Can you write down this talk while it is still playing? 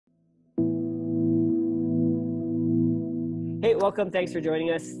Hey, welcome. Thanks for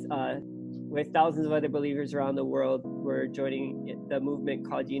joining us. With thousands of other believers around the world, we're joining the movement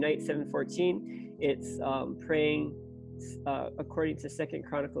called Unite 714. It's praying according to 2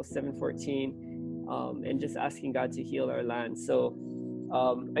 Chronicles 7:14, and just asking God to heal our land. So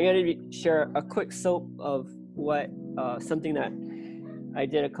I'm going to share a quick soap of something that I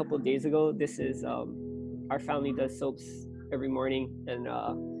did a couple of days ago. This is our family does soaps every morning, and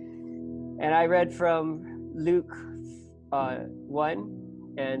I read from Luke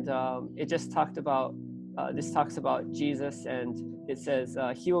 1, and it just talked about this talks about Jesus, and it says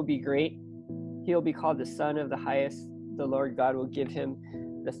he will be great, he will be called the Son of the Highest. The Lord God will give him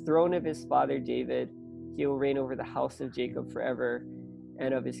the throne of his father David. He will reign over the house of Jacob forever,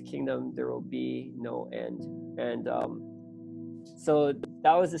 and of his kingdom there will be no end. And so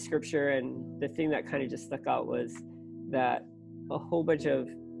that was the scripture, and the thing that kind of just stuck out was that a whole bunch of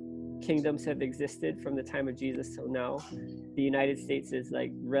kingdoms have existed from the time of Jesus till now. The United States is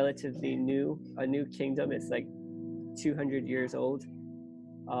like relatively new, a new kingdom. It's like 200 years old.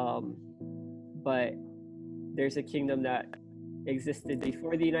 But there's a kingdom that existed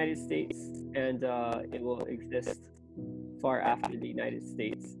before the United States, and it will exist far after the United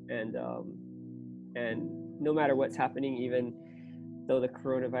States. And no matter what's happening, even though the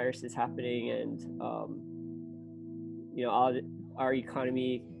coronavirus is happening, and all our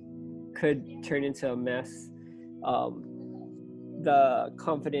economy could turn into a mess, the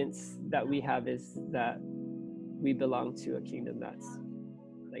confidence that we have is that we belong to a kingdom that's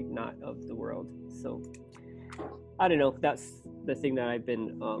like not of the world. So I don't know, that's the thing that I've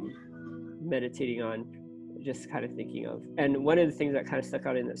been meditating on, just kind of thinking of. And one of the things that kind of stuck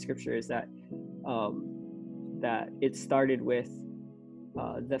out in that scripture is that that it started with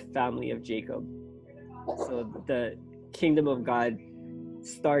the family of Jacob. So the kingdom of God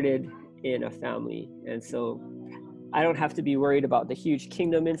started in a family, and so I don't have to be worried about the huge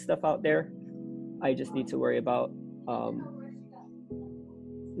kingdom and stuff out there. I just need to worry about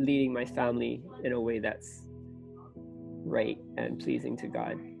leading my family in a way that's right and pleasing to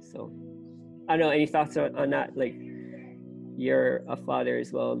God. So I don't know, any thoughts on that? Like, you're a father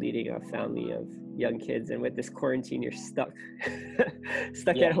as well, leading a family of young kids, and with this quarantine you're stuck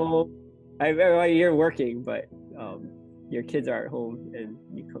at home. You're working, but your kids are at home and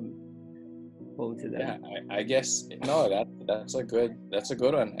you come home to them. Yeah, I guess that's a good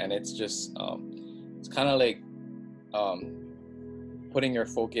one, and it's just it's kind of like putting your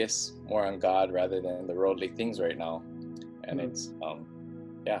focus more on God rather than the worldly things right now, and it's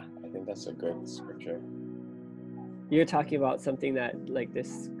I think that's a good scripture. You're talking about something that like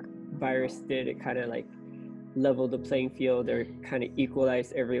this virus did. It kind of like leveled the playing field, or kind of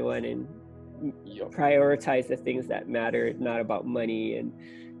equalized everyone and prioritize the things that matter, not about money and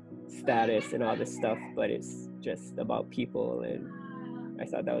status and all this stuff, but it's just about people. And I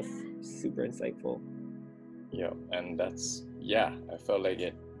thought that was super insightful. Yeah, and that's I felt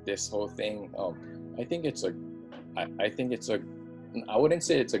like this whole thing, I think it's I wouldn't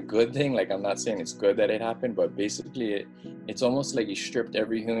say it's a good thing. Like, I'm not saying it's good that it happened, but basically it's almost like you stripped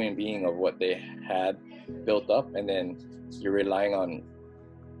every human being of what they had built up, and then you're relying on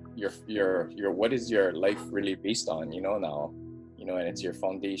your what is your life really based on, now, and it's your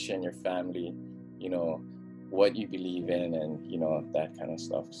foundation, your family, what you believe in, and that kind of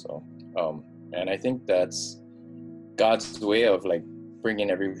stuff. So and I think that's God's way of like bringing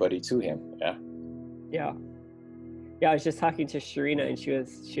everybody to him. Yeah, I was just talking to Sharina, and she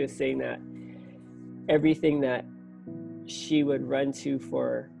was saying that everything that she would run to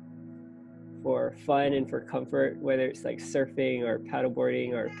for fun and for comfort, whether it's like surfing or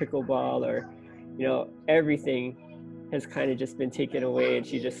paddleboarding or pickleball or everything has kind of just been taken away, and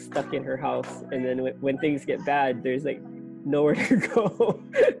she's just stuck in her house. And then when things get bad, there's like nowhere to go.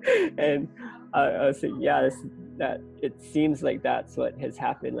 And I was saying, that it seems like that's what has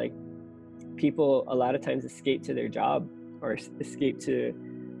happened. Like, people a lot of times escape to their job or escape to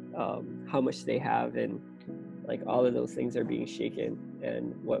how much they have, and like all of those things are being shaken,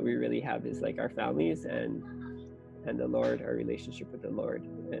 and what we really have is like our families and the Lord, our relationship with the Lord.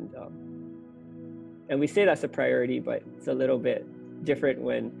 And we say that's a priority, but it's a little bit different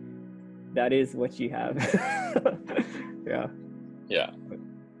when that is what you have. Yeah.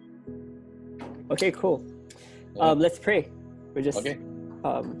 Okay, cool. Let's pray. We're just okay.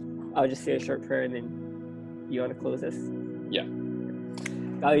 I'll just say a short prayer, and then you want to close us? Yeah.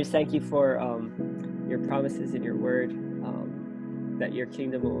 God, we just thank you for your promises in your word, that your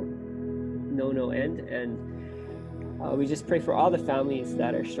kingdom will know no end. And we just pray for all the families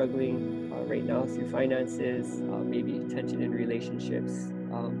that are struggling right now through finances, maybe tension in relationships.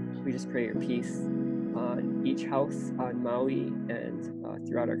 We we just pray your peace on each house on Maui and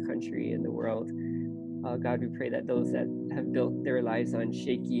throughout our country and the world. God, we pray that those that have built their lives on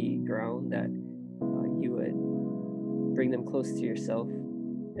shaky ground, that you would bring them close to yourself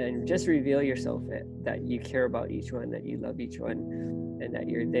and just reveal yourself, that you care about each one, that you love each one, and that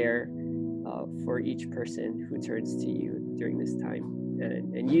you're there for each person who turns to you during this time.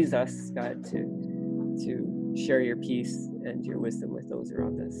 And use us, God, to share your peace and your wisdom with those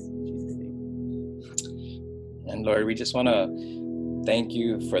around us. In Jesus' name. And Lord, we just want to thank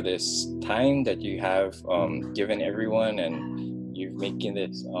you for this time that you have given everyone, and you've making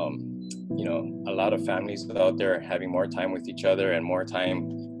this, a lot of families out there having more time with each other and more time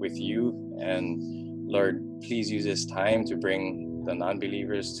with you. And Lord, please use this time to bring the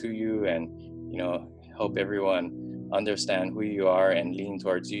non-believers to you, and help everyone understand who you are and lean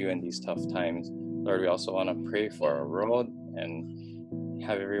towards you in these tough times. Lord, we also want to pray for our world and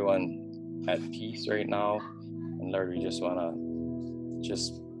have everyone at peace right now. And Lord, we just want to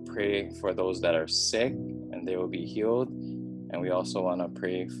pray for those that are sick and they will be healed. And we also want to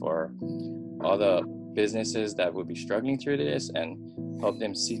pray for all the businesses that will be struggling through this and help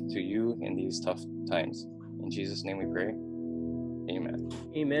them seek to you in these tough times. In Jesus' name we pray. Amen.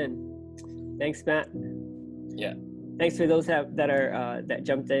 Amen. Thanks, Matt. Yeah. Thanks for those that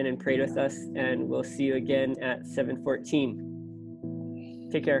jumped in and prayed with us, and we'll see you again at 7:14.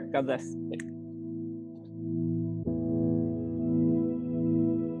 Take care. God bless.